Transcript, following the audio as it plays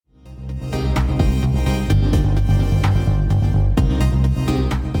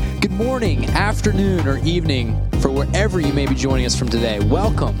morning, afternoon, or evening for wherever you may be joining us from today.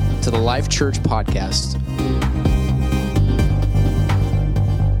 Welcome to the Life Church Podcast.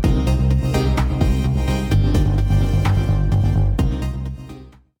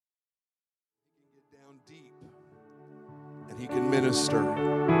 Down deep, and he can minister.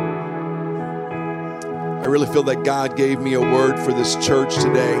 I really feel that God gave me a word for this church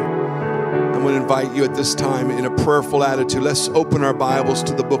today. I'm going to invite you at this time in a prayerful attitude. Let's open our Bibles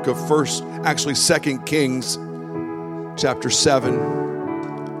to the book of 2 Kings, chapter 7.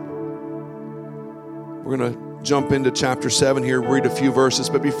 We're going to jump into chapter 7 here, read a few verses.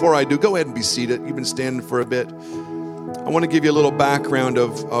 But before I do, go ahead and be seated. You've been standing for a bit. I want to give you a little background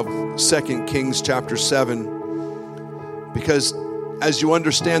of 2 Kings chapter 7. Because as you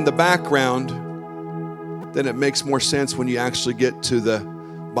understand the background, then it makes more sense when you actually get to the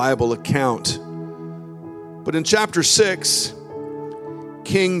Bible account. But in chapter 6,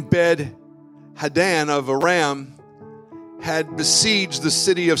 King Ben-Hadad of Aram had besieged the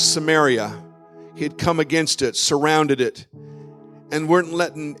city of Samaria. He had come against it, surrounded it, and weren't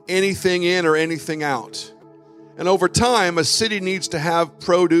letting anything in or anything out. And over time, a city needs to have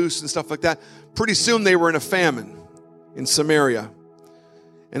produce and stuff like that. Pretty soon they were in a famine in Samaria.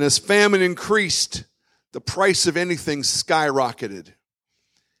 And as famine increased, the price of anything skyrocketed.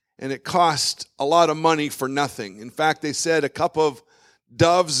 And it cost a lot of money for nothing. In fact, they said a cup of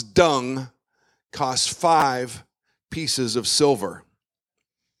dove's dung cost 5 pieces of silver.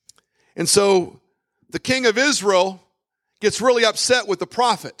 And so the king of Israel gets really upset with the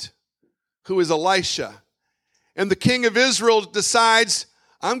prophet, who is Elisha. And the king of Israel decides,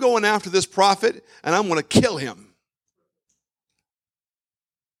 I'm going after this prophet and I'm going to kill him.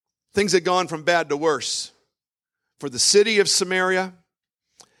 Things had gone from bad to worse for the city of Samaria.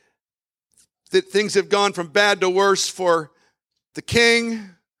 That things have gone from bad to worse for the king,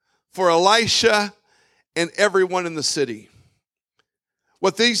 for Elisha, and everyone in the city.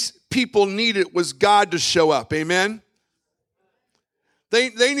 What these people needed was God to show up. Amen? They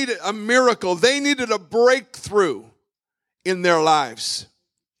needed a miracle. They needed a breakthrough in their lives.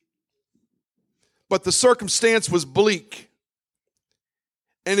 But the circumstance was bleak.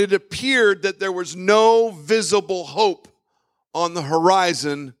 And it appeared that there was no visible hope on the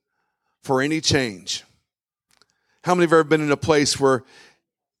horizon for any change. How many have ever been in a place where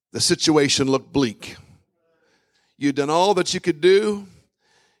the situation looked bleak? You'd done all that you could do.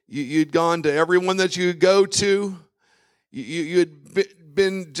 You'd gone to everyone that you could go to. You'd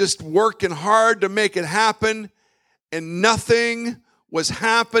been just working hard to make it happen, and nothing was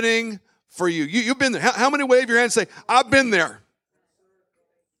happening for you. You've been there. How many wave your hand and say, I've been there?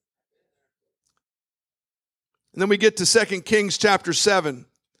 And then we get to 2 Kings chapter 7.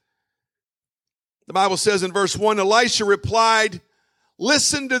 The Bible says in verse 1, Elisha replied,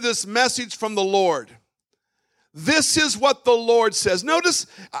 listen to this message from the Lord. This is what the Lord says. Notice,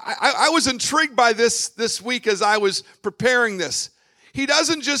 I was intrigued by this week as I was preparing this. He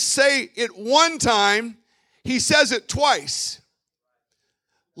doesn't just say it one time, he says it twice.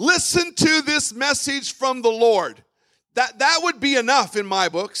 Listen to this message from the Lord. That would be enough in my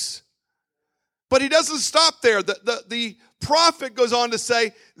books. But he doesn't stop there. The prophet goes on to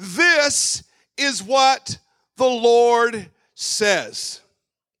say, this is what the Lord says.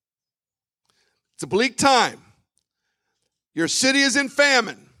 It's a bleak time. Your city is in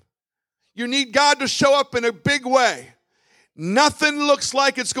famine. You need God to show up in a big way. Nothing looks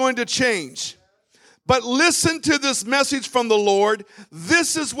like it's going to change. But listen to this message from the Lord.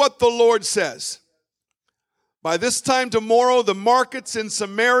 This is what the Lord says. By this time tomorrow, the markets in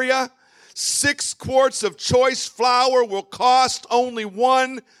Samaria, 6 quarts of choice flour will cost only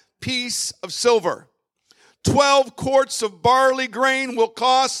 1 piece of silver. 12 quarts of barley grain will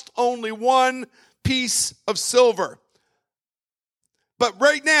cost only 1 piece of silver. But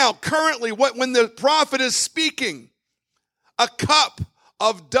right now, currently, when the prophet is speaking, a cup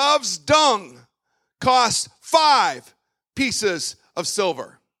of dove's dung costs 5 pieces of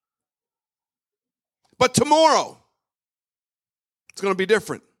silver. But tomorrow, it's going to be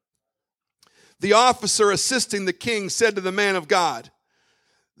different. The officer assisting the king said to the man of God,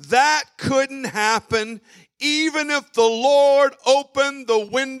 that couldn't happen even if the Lord opened the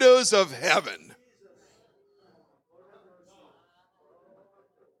windows of heaven.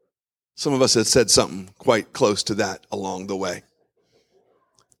 Some of us have said something quite close to that along the way.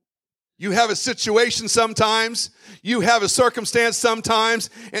 You have a situation sometimes, you have a circumstance sometimes,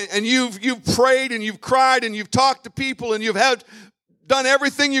 and you've prayed and you've cried and you've talked to people and you've done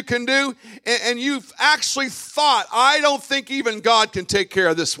everything you can do, and you've actually thought, I don't think even God can take care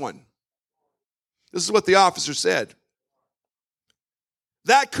of this one. This is what the officer said.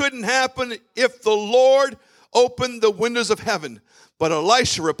 That couldn't happen if the Lord opened the windows of heaven. But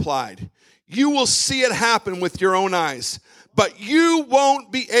Elisha replied, you will see it happen with your own eyes, but you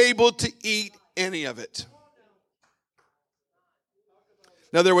won't be able to eat any of it.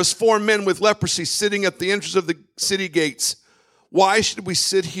 Now there was 4 men with leprosy sitting at the entrance of the city gates. Why should we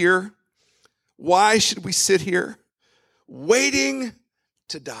sit here? Why should we sit here waiting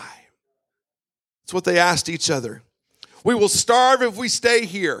to die? That's what they asked each other. We will starve if we stay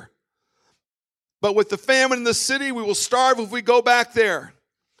here. But with the famine in the city, we will starve if we go back there.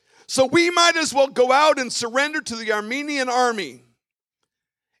 So we might as well go out and surrender to the Aramean army.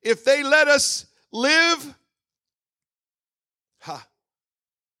 If they let us live,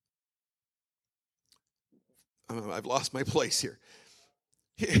 I've lost my place here.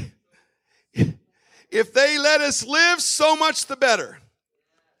 If they let us live, so much the better.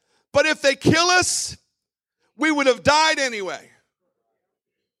 But if they kill us, we would have died anyway.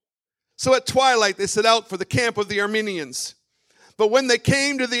 So at twilight, they set out for the camp of the Arameans. But when they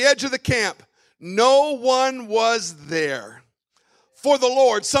came to the edge of the camp, no one was there. For the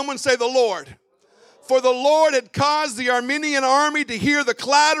Lord, someone say the Lord. For the Lord had caused the Aramean army to hear the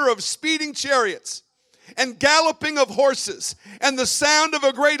clatter of speeding chariots and galloping of horses, and the sound of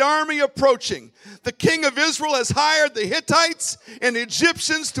a great army approaching. The king of Israel has hired the Hittites and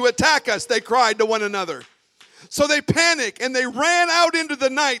Egyptians to attack us, they cried to one another. So they panicked and they ran out into the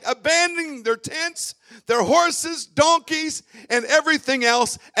night, abandoning their tents, their horses, donkeys, and everything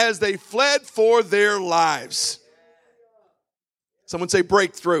else as they fled for their lives. Someone say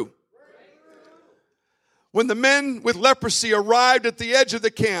breakthrough. When the men with leprosy arrived at the edge of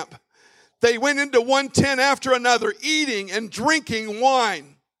the camp, they went into one tent after another, eating and drinking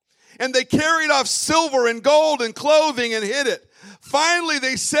wine. And they carried off silver and gold and clothing and hid it. Finally,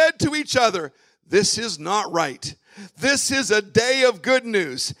 they said to each other, this is not right. This is a day of good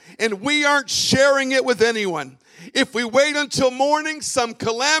news, and we aren't sharing it with anyone. If we wait until morning, some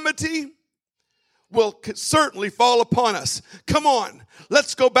calamity will certainly fall upon us. Come on,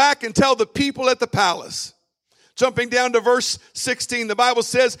 let's go back and tell the people at the palace. Jumping down to verse 16, the Bible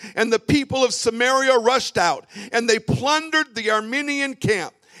says, and the people of Samaria rushed out, and they plundered the Aramean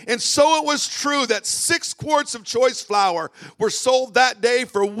camp. And so it was true that 6 quarts of choice flour were sold that day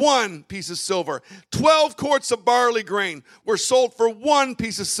for 1 piece of silver. 12 quarts of barley grain were sold for 1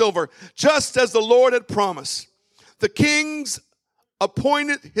 piece of silver, just as the Lord had promised. The kings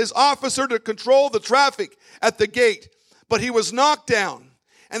appointed his officer to control the traffic at the gate, but he was knocked down,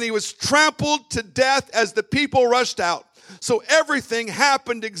 and he was trampled to death as the people rushed out. So everything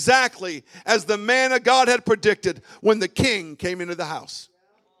happened exactly as the man of God had predicted when the king came into the house.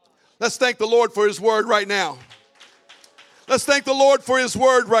 Let's thank the Lord for his word right now. Let's thank the Lord for his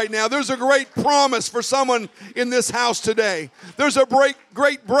word right now. There's a great promise for someone in this house today. There's a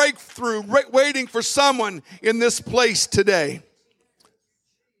great breakthrough waiting for someone in this place today.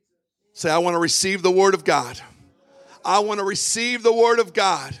 Say, I want to receive the word of God. I want to receive the word of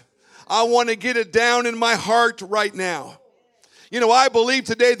God. I want to get it down in my heart right now. You know, I believe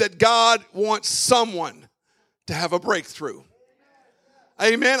today that God wants someone to have a breakthrough.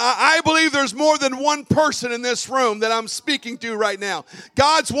 Amen. I believe there's more than one person in this room that I'm speaking to right now.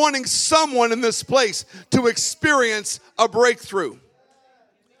 God's wanting someone in this place to experience a breakthrough.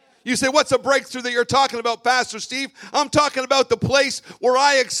 You say, what's a breakthrough that you're talking about, Pastor Steve? I'm talking about the place where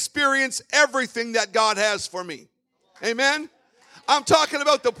I experience everything that God has for me. Amen. I'm talking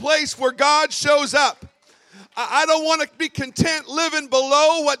about the place where God shows up. I don't want to be content living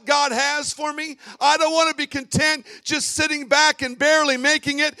below what God has for me. I don't want to be content just sitting back and barely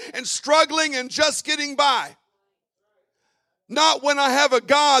making it and struggling and just getting by. Not when I have a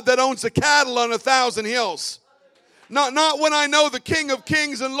God that owns the cattle on 1,000 hills. Not when I know the King of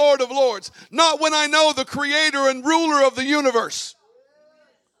Kings and Lord of Lords. Not when I know the creator and ruler of the universe.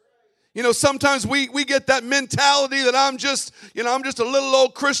 You know, sometimes we get that mentality that I'm just a little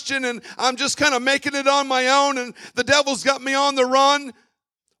old Christian and I'm just kind of making it on my own and the devil's got me on the run.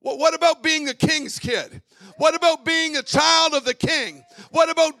 Well, what about being a king's kid? What about being a child of the king? What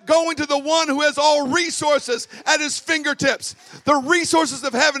about going to the one who has all resources at his fingertips? The resources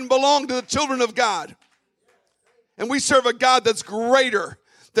of heaven belong to the children of God. And we serve a God that's greater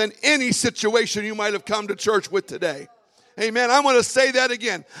than any situation you might have come to church with today. Amen. I'm going to say that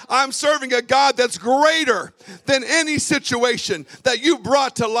again. I'm serving a God that's greater than any situation that you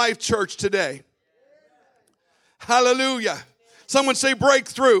brought to Life Church today. Hallelujah. Someone say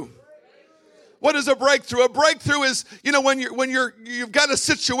breakthrough. What is a breakthrough? A breakthrough is, you know, when you've got a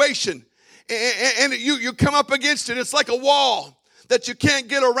situation and you come up against it. It's like a wall that you can't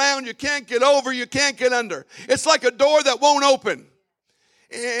get around, you can't get over, you can't get under. It's like a door that won't open.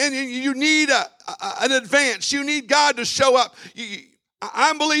 and you need an advance. You need God to show up.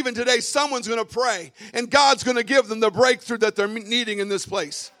 I'm believing today someone's going to pray, and God's going to give them the breakthrough that they're needing in this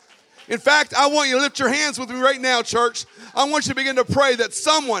place. In fact, I want you to lift your hands with me right now, church. I want you to begin to pray that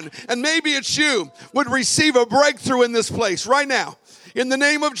someone, and maybe it's you, would receive a breakthrough in this place right now. In the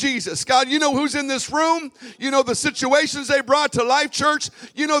name of Jesus. God, you know who's in this room. You know the situations they brought to Life Church.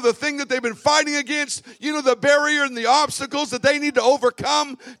 You know the thing that they've been fighting against. You know the barrier and the obstacles that they need to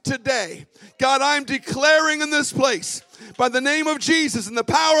overcome today. God, I'm declaring in this place, by the name of Jesus and the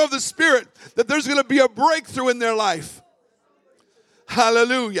power of the Spirit, that there's going to be a breakthrough in their life.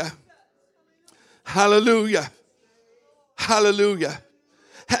 Hallelujah. Hallelujah. Hallelujah.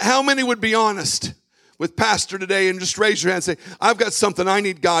 How many would be honest with Pastor today and just raise your hand and say, I've got something I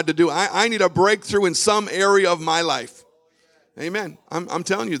need God to do. I need a breakthrough in some area of my life. Amen. I'm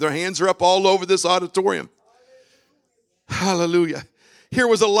telling you, their hands are up all over this auditorium. Hallelujah. Here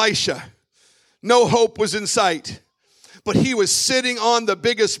was Elisha. No hope was in sight, but he was sitting on the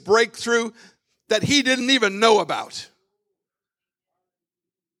biggest breakthrough that he didn't even know about.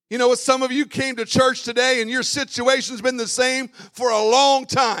 You know what? Some of you came to church today and your situation's been the same for a long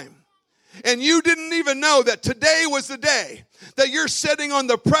time. And you didn't even know that today was the day that you're sitting on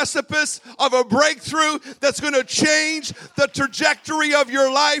the precipice of a breakthrough that's going to change the trajectory of your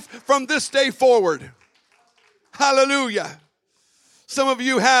life from this day forward. Hallelujah. Some of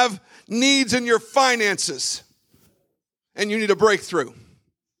you have needs in your finances and you need a breakthrough.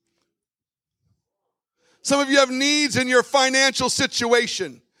 Some of you have needs in your financial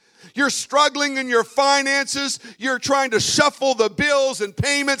situation. You're struggling in your finances. You're trying to shuffle the bills and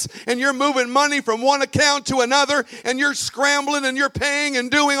payments, and you're moving money from one account to another, and you're scrambling and you're paying and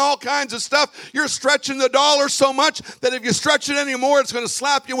doing all kinds of stuff. You're stretching the dollar so much that if you stretch it anymore, it's going to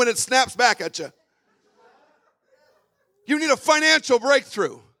slap you when it snaps back at you. You need a financial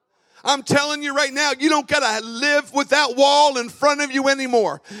breakthrough. I'm telling you right now, you don't got to live with that wall in front of you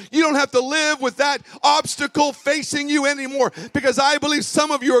anymore. You don't have to live with that obstacle facing you anymore, because I believe some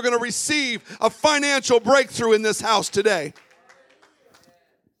of you are going to receive a financial breakthrough in this house today.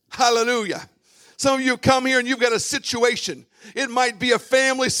 Hallelujah. Some of you come here and you've got a situation. It might be a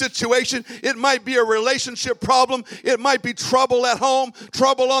family situation. It might be a relationship problem. It might be trouble at home,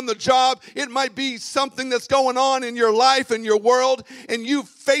 trouble on the job. It might be something that's going on in your life and your world, and you've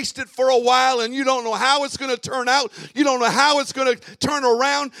faced it for a while and you don't know how it's going to turn out. You don't know how it's going to turn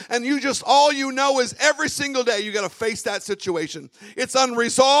around, and all you know is every single day you got to face that situation. It's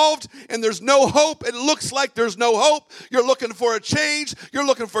unresolved and there's no hope. It looks like there's no hope. You're looking for a change. You're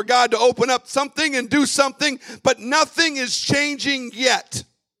looking for God to open up something and do something, but nothing is changing yet.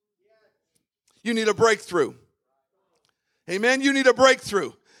 You need a breakthrough. Amen. You need a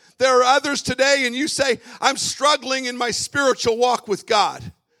breakthrough. There are others today, and you say, I'm struggling in my spiritual walk with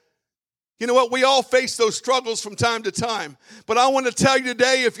God. You know what? We all face those struggles from time to time. But I want to tell you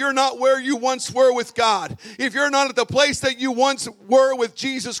today, if you're not where you once were with God, if you're not at the place that you once were with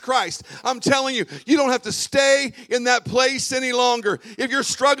Jesus Christ, I'm telling you, you don't have to stay in that place any longer. If you're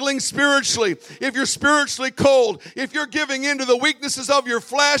struggling spiritually, if you're spiritually cold, if you're giving in to the weaknesses of your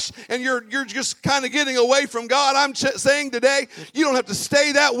flesh and you're just kind of getting away from God, I'm saying today, you don't have to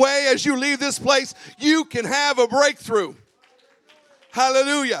stay that way as you leave this place. You can have a breakthrough.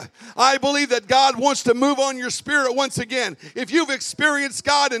 Hallelujah. I believe that God wants to move on your spirit once again. If you've experienced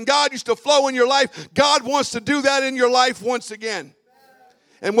God and God used to flow in your life, God wants to do that in your life once again.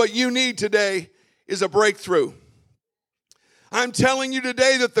 And what you need today is a breakthrough. I'm telling you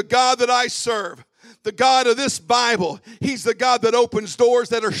today that the God that I serve, the God of this Bible, He's the God that opens doors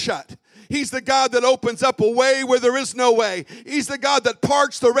that are shut. He's the God that opens up a way where there is no way. He's the God that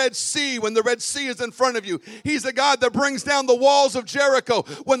parts the Red Sea when the Red Sea is in front of you. He's the God that brings down the walls of Jericho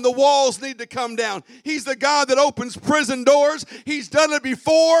when the walls need to come down. He's the God that opens prison doors. He's done it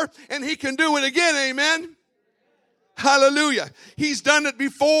before, and He can do it again. Amen. Hallelujah. He's done it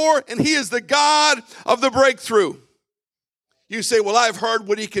before, and He is the God of the breakthrough. You say, well, I've heard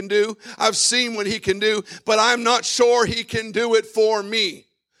what He can do. I've seen what He can do, but I'm not sure He can do it for me.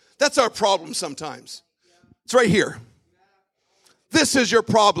 That's our problem sometimes. It's right here. This is your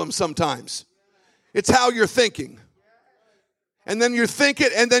problem sometimes. It's how you're thinking. And then you think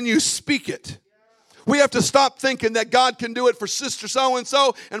it and then you speak it. We have to stop thinking that God can do it for sister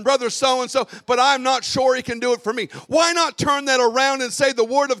so-and-so and brother so-and-so, but I'm not sure He can do it for me. Why not turn that around and say the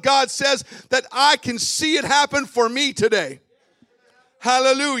Word of God says that I can see it happen for me today?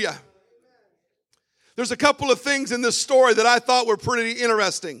 Hallelujah. There's a couple of things in this story that I thought were pretty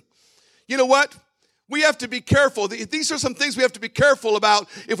interesting. You know what? We have to be careful. These are some things we have to be careful about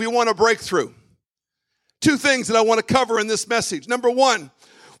if we want a breakthrough. Two things that I want to cover in this message. Number one,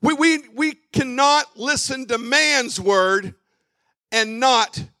 we cannot listen to man's word and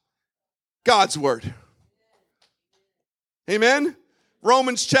not God's word. Amen?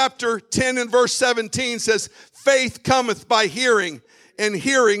 Romans chapter 10 and verse 17 says, faith cometh by hearing, and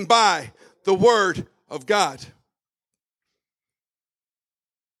hearing by the word of God.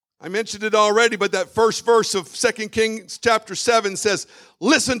 I mentioned it already, but that first verse of 2 Kings chapter 7 says,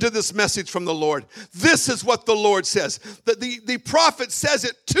 listen to this message from the Lord. This is what the Lord says. The prophet says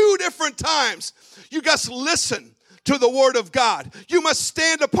it two different times. You guys listen to the word of God. You must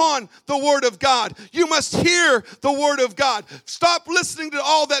stand upon the word of God. You must hear the word of God. Stop listening to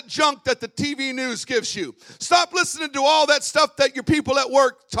all that junk that the TV news gives you. Stop listening to all that stuff that your people at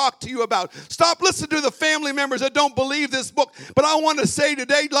work talk to you about. Stop listening to the family members that don't believe this book. But I want to say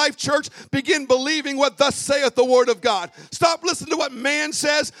today, Life Church, begin believing what thus saith the word of God. Stop listening to what man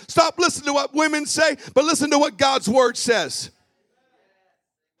says. Stop listening to what women say, but listen to what God's word says.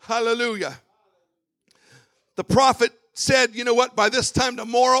 Hallelujah. The prophet said, you know what, by this time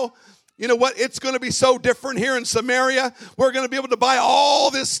tomorrow, you know what, it's going to be so different here in Samaria. We're going to be able to buy all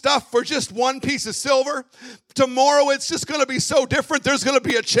this stuff for just one piece of silver. Tomorrow it's just going to be so different. There's going to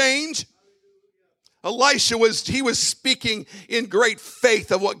be a change. Elisha was speaking in great faith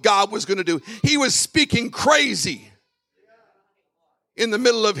of what God was going to do. He was speaking crazy in the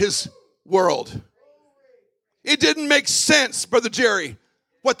middle of his world. It didn't make sense, Brother Jerry,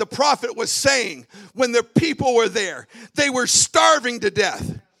 what the prophet was saying when the people were there. They were starving to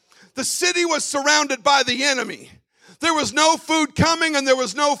death. The city was surrounded by the enemy. There was no food coming and there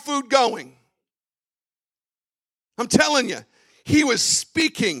was no food going. I'm telling you, he was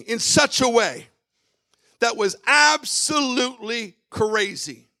speaking in such a way that was absolutely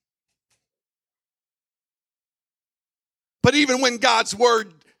crazy. But even when God's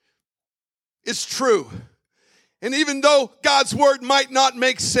word is true, and even though God's word might not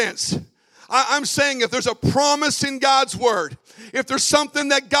make sense, I'm saying if there's a promise in God's word, if there's something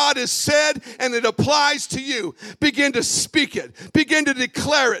that God has said and it applies to you, begin to speak it. Begin to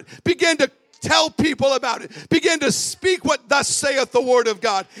declare it. Begin to tell people about it. Begin to speak what thus saith the word of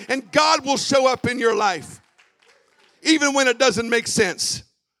God. And God will show up in your life. Even when it doesn't make sense,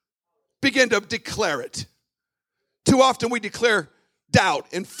 begin to declare it. Too often we declare doubt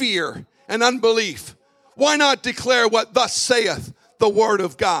and fear and unbelief. Why not declare what thus saith the word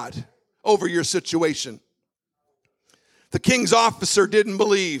of God over your situation? The king's officer didn't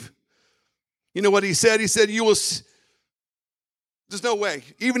believe. You know what he said? He said, there's no way.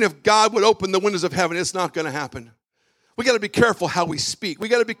 Even if God would open the windows of heaven, it's not going to happen. We got to be careful how we speak. We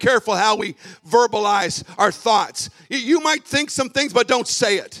got to be careful how we verbalize our thoughts. You might think some things, but don't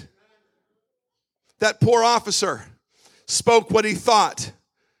say it. That poor officer spoke what he thought.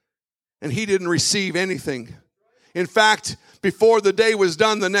 And he didn't receive anything. In fact, before the day was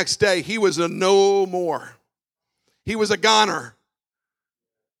done the next day, he was a no more. He was a goner.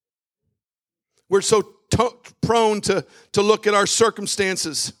 We're so prone to look at our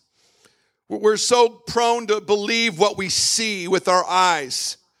circumstances. We're so prone to believe what we see with our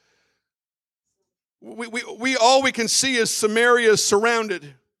eyes. All we can see is Samaria is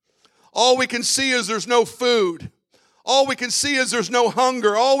surrounded. All we can see is there's no food. All we can see is there's no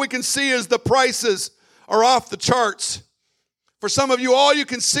hunger. All we can see is the prices are off the charts. For some of you, all you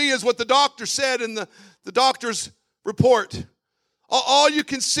can see is what the doctor said in the doctor's report. All you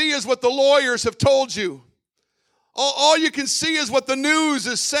can see is what the lawyers have told you. All you can see is what the news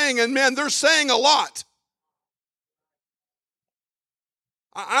is saying. And man, they're saying a lot.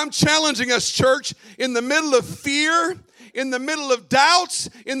 I'm challenging us, church, in the middle of fear, in the middle of doubts,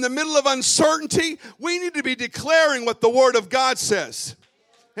 in the middle of uncertainty, we need to be declaring what the word of God says.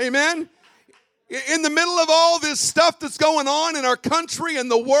 Amen? In the middle of all this stuff that's going on in our country and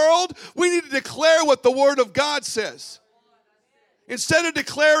the world, we need to declare what the word of God says. Instead of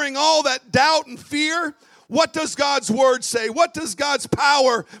declaring all that doubt and fear, what does God's word say? What does God's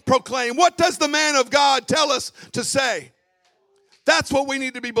power proclaim? What does the man of God tell us to say? That's what we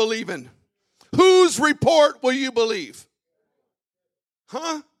need to be believing. Whose report will you believe?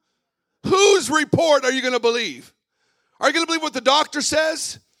 Huh? Whose report are you going to believe? Are you going to believe what the doctor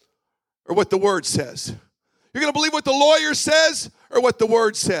says or what the word says? You're going to believe what the lawyer says or what the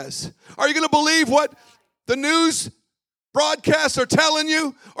word says? Are you going to believe what the news broadcasts are telling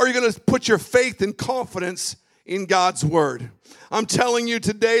you, or are you going to put your faith and confidence in God's word? I'm telling you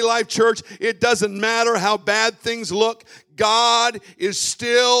today, Life Church, it doesn't matter how bad things look. God is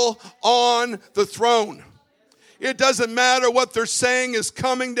still on the throne. It doesn't matter what they're saying is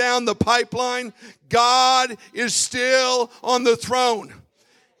coming down the pipeline. God is still on the throne.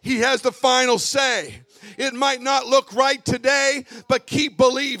 He has the final say. It might not look right today, but keep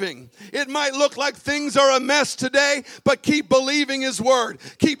believing. It might look like things are a mess today, but keep believing His word.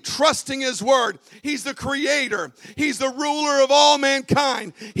 Keep trusting His word. He's the creator. He's the ruler of all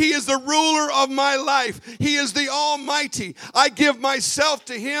mankind. He is the ruler of my life. He is the Almighty. I give myself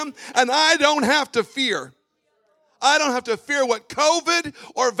to Him, and I don't have to fear. I don't have to fear what COVID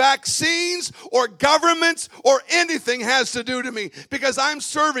or vaccines or governments or anything has to do to me, because I'm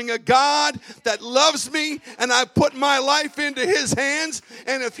serving a God that loves me, and I put my life into His hands.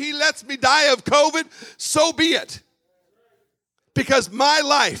 And if He lets me die of COVID, so be it, because my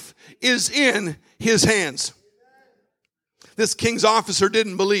life is in His hands. This king's officer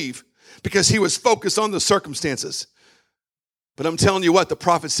didn't believe because he was focused on the circumstances. But I'm telling you what, the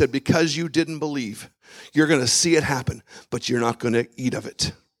prophet said, because you didn't believe, you're going to see it happen, but you're not going to eat of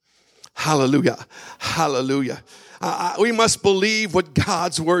it. Hallelujah. Hallelujah. We must believe what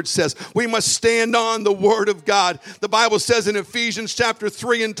God's word says. We must stand on the word of God. The Bible says in Ephesians chapter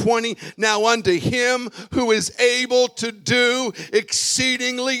 3:20, now unto Him who is able to do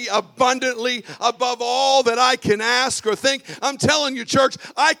exceedingly abundantly above all that I can ask or think. I'm telling you, church,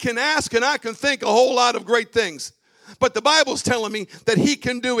 I can ask and I can think a whole lot of great things. But the Bible's telling me that He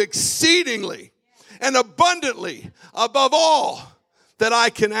can do exceedingly and abundantly above all that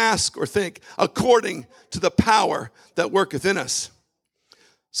I can ask or think, according to the power that worketh in us.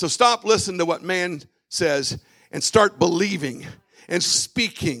 So stop listening to what man says and start believing and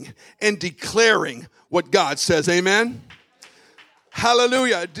speaking and declaring what God says. Amen?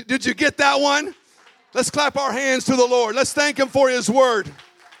 Hallelujah. Did you get that one? Let's clap our hands to the Lord. Let's thank Him for His word.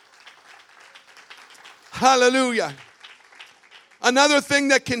 Hallelujah. Another thing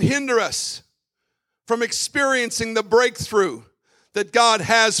that can hinder us from experiencing the breakthrough that God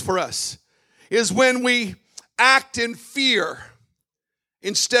has for us is when we act in fear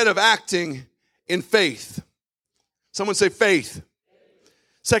instead of acting in faith. Someone say faith.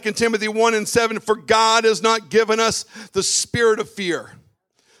 2 Timothy 1:7, for God has not given us the spirit of fear,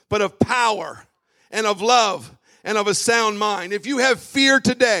 but of power and of love and of a sound mind. If you have fear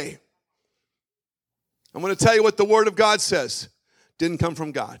today, I'm going to tell you what the Word of God says. Didn't come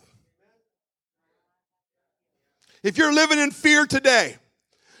from God. If you're living in fear today,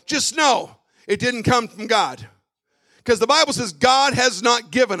 just know it didn't come from God. Because the Bible says God has not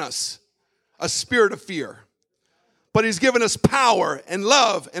given us a spirit of fear, but He's given us power and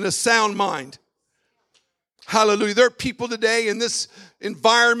love and a sound mind. Hallelujah. There are people today in this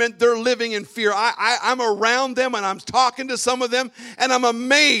environment, they're living in fear. I'm around them and I'm talking to some of them, and I'm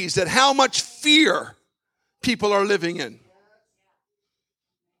amazed at how much fear people are living in.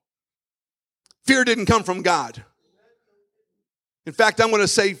 Fear didn't come from God. In fact, I'm going to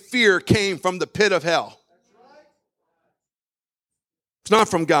say fear came from the pit of hell. It's not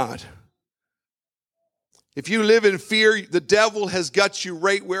from God. If you live in fear, the devil has got you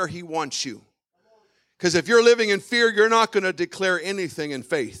right where he wants you. Because if you're living in fear, you're not going to declare anything in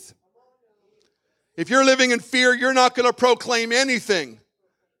faith. If you're living in fear, you're not going to proclaim anything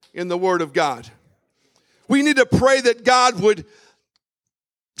in the Word of God. We need to pray that God would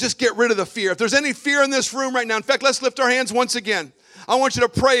just get rid of the fear. If there's any fear in this room right now, in fact, let's lift our hands once again. I want you to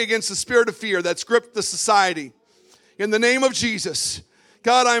pray against the spirit of fear that's gripped the society. In the name of Jesus,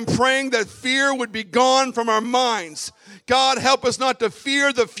 God, I'm praying that fear would be gone from our minds. God, help us not to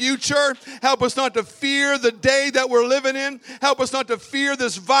fear the future. Help us not to fear the day that we're living in. Help us not to fear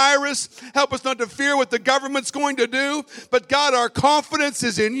this virus. Help us not to fear what the government's going to do. But God, our confidence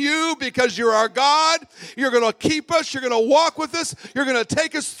is in You, because You're our God. You're going to keep us. You're going to walk with us. You're going to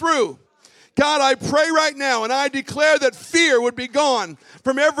take us through. God, I pray right now, and I declare that fear would be gone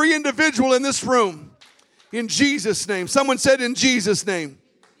from every individual in this room. In Jesus' name. Someone said, in Jesus' name.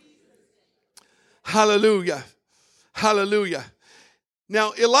 Hallelujah. Hallelujah.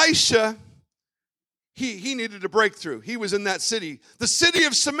 Now, Elisha, he needed a breakthrough. He was in that city. The city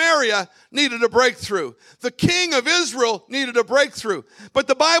of Samaria needed a breakthrough. The king of Israel needed a breakthrough. But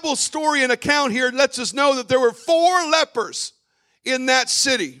the Bible story and account here lets us know that there were 4 lepers in that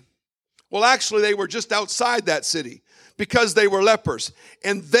city. Well, actually, they were just outside that city because they were lepers.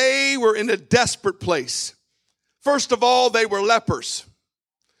 And they were in a desperate place. First of all, they were lepers.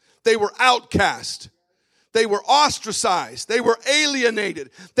 They were outcast. They were ostracized. They were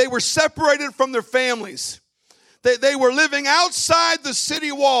alienated. They were separated from their families. They were living outside the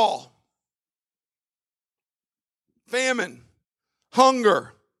city wall. Famine,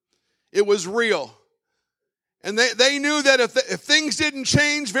 hunger, it was real. And they knew that if things didn't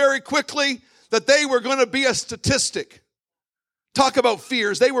change very quickly, that they were going to be a statistic. Talk about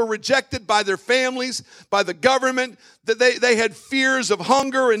fears. They were rejected by their families, by the government. That they had fears of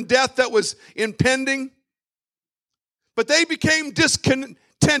hunger and death that was impending. But they became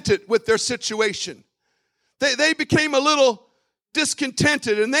discontented with their situation. They became a little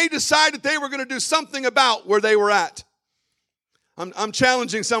discontented, and they decided they were going to do something about where they were at. I'm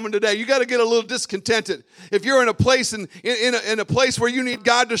challenging someone today. You got to get a little discontented. If you're in a place in a place where you need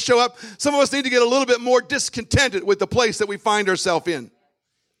God to show up, some of us need to get a little bit more discontented with the place that we find ourselves in.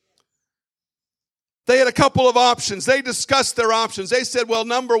 They had a couple of options. They discussed their options. They said, well,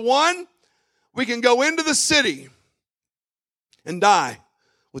 number one, we can go into the city and die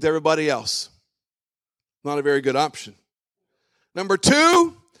with everybody else. Not a very good option. Number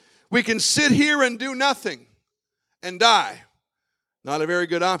two, we can sit here and do nothing and die. Not a very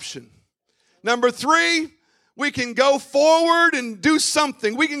good option. Number three, we can go forward and do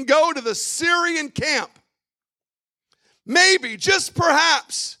something. We can go to the Syrian camp. Maybe, just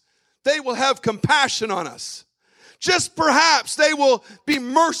perhaps, they will have compassion on us. Just perhaps they will be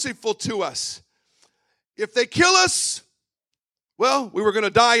merciful to us. If they kill us, well, we were going to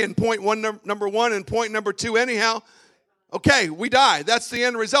die in point number one and point number two anyhow. Okay, we die. That's the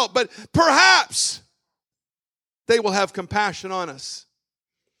end result. But perhaps they will have compassion on us.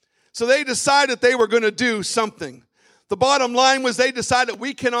 So they decided they were going to do something. The bottom line was they decided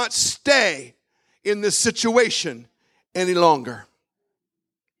we cannot stay in this situation any longer.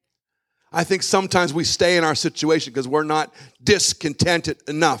 I think sometimes we stay in our situation because we're not discontented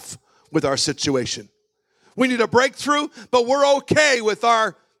enough with our situation. We need a breakthrough, but we're okay with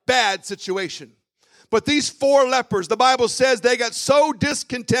our bad situation. But these 4 lepers, the Bible says they got so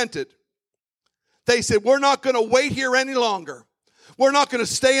discontented. They said, we're not going to wait here any longer. We're not going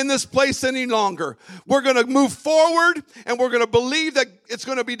to stay in this place any longer. We're going to move forward, and we're going to believe that it's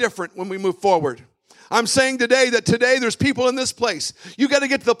going to be different when we move forward. I'm saying today that there's people in this place. You got to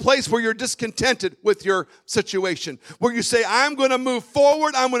get to the place where you're discontented with your situation, where you say, I'm going to move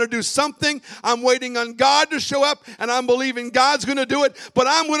forward. I'm going to do something. I'm waiting on God to show up, and I'm believing God's going to do it, but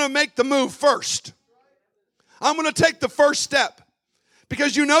I'm going to make the move first. I'm going to take the first step.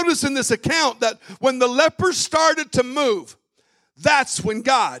 Because you notice in this account that when the lepers started to move, that's when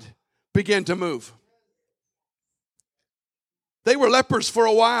God began to move. They were lepers for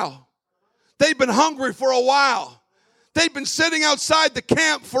a while. They'd been hungry for a while. They'd been sitting outside the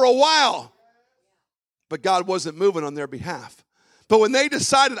camp for a while. But God wasn't moving on their behalf. But when they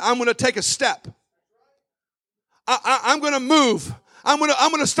decided, I'm going to take a step. I'm going to move. I'm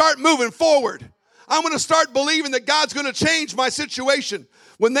going to start moving forward. I'm going to start believing that God's going to change my situation.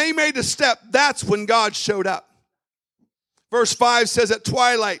 When they made a step, that's when God showed up. Verse 5 says, at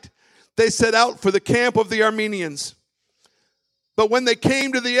twilight, they set out for the camp of the Arameans. But when they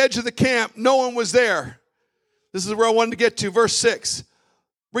came to the edge of the camp, no one was there. This is where I wanted to get to. Verse 6.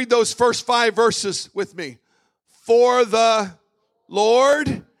 Read those first 5 verses with me. For the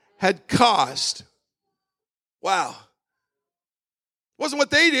Lord had caused. Wow. Wasn't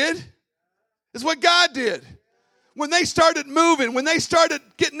what they did. It's what God did. When they started moving, when they started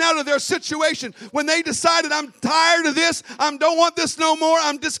getting out of their situation, when they decided, I'm tired of this, I don't want this no more,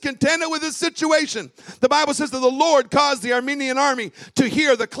 I'm discontented with this situation. The Bible says that the Lord caused the Aramean army to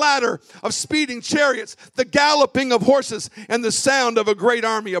hear the clatter of speeding chariots, the galloping of horses, and the sound of a great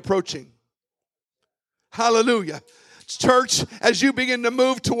army approaching. Hallelujah. Church, as you begin to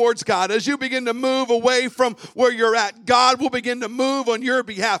move towards God, as you begin to move away from where you're at, God will begin to move on your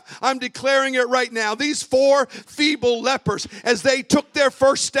behalf. I'm declaring it right now. These 4 feeble lepers, as they took their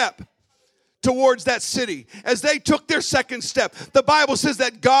first step towards that city, as they took their second step, the Bible says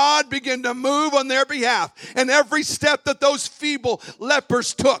that God began to move on their behalf. And every step that those feeble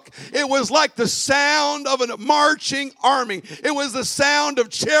lepers took, it was like the sound of a marching army. It was the sound of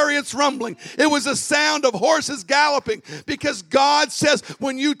chariots rumbling. It was the sound of horses galloping. Because God says,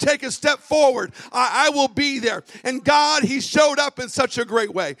 when you take a step forward, I will be there. And God, He showed up in such a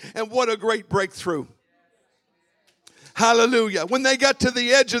great way. And what a great breakthrough. Hallelujah. When they got to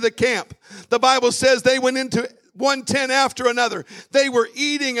the edge of the camp, the Bible says they went into one tent after another. They were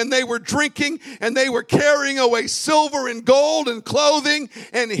eating and they were drinking and they were carrying away silver and gold and clothing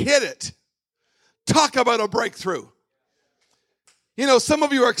and hid it. Talk about a breakthrough. You know, some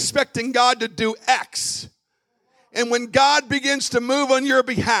of you are expecting God to do X. And when God begins to move on your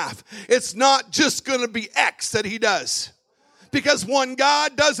behalf, it's not just going to be X that He does. Because when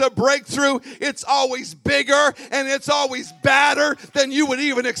God does a breakthrough, it's always bigger and it's always badder than you would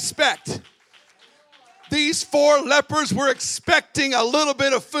even expect. These 4 lepers were expecting a little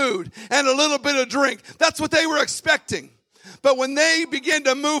bit of food and a little bit of drink. That's what they were expecting. But when they began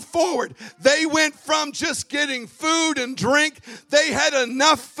to move forward, they went from just getting food and drink. They had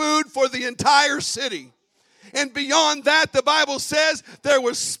enough food for the entire city. And beyond that, the Bible says there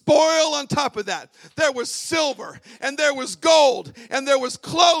was spoil on top of that. There was silver, and there was gold, and there was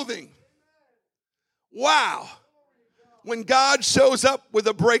clothing. Wow. When God shows up with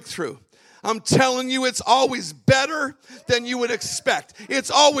a breakthrough, I'm telling you, it's always better than you would expect.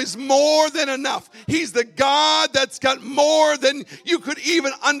 It's always more than enough. He's the God that's got more than you could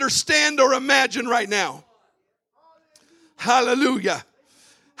even understand or imagine right now. Hallelujah.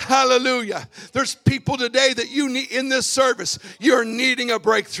 Hallelujah. There's people today that you need in this service. You're needing a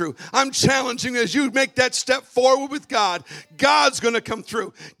breakthrough. I'm challenging you as you make that step forward with God. God's going to come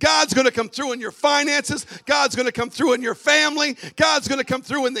through. God's going to come through in your finances. God's going to come through in your family. God's going to come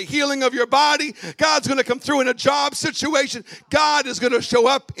through in the healing of your body. God's going to come through in a job situation. God is going to show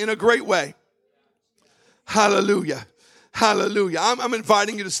up in a great way. Hallelujah. Hallelujah. I'm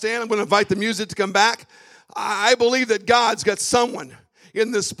inviting you to stand. I'm going to invite the music to come back. I believe that God's got someone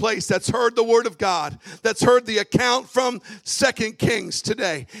in this place that's heard the word of God, that's heard the account from 2 Kings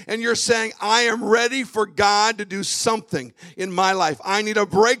today. And you're saying, I am ready for God to do something in my life. I need a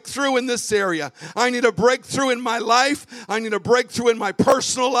breakthrough in this area. I need a breakthrough in my life. I need a breakthrough in my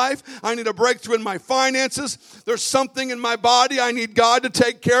personal life. I need a breakthrough in my finances. There's something in my body I need God to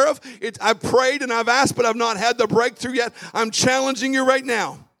take care of. I've prayed and I've asked, but I've not had the breakthrough yet. I'm challenging you right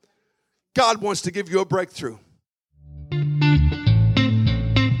now. God wants to give you a breakthrough.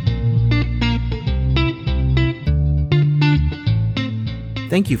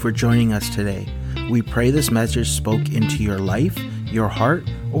 Thank you for joining us today. We pray this message spoke into your life, your heart,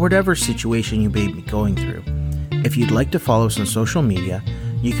 or whatever situation you may be going through. If you'd like to follow us on social media,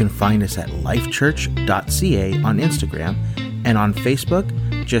 you can find us at lifechurch.ca on Instagram, and on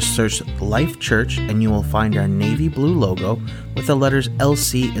Facebook, just search Life Church and you will find our navy blue logo with the letters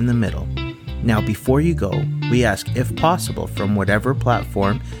LC in the middle. Now, before you go, we ask, if possible, from whatever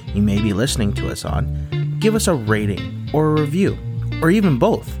platform you may be listening to us on, give us a rating or a review, or even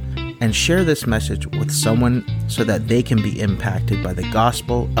both, and share this message with someone so that they can be impacted by the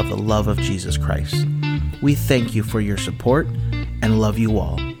gospel of the love of Jesus Christ. We thank you for your support and love you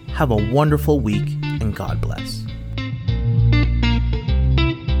all. Have a wonderful week, and God bless.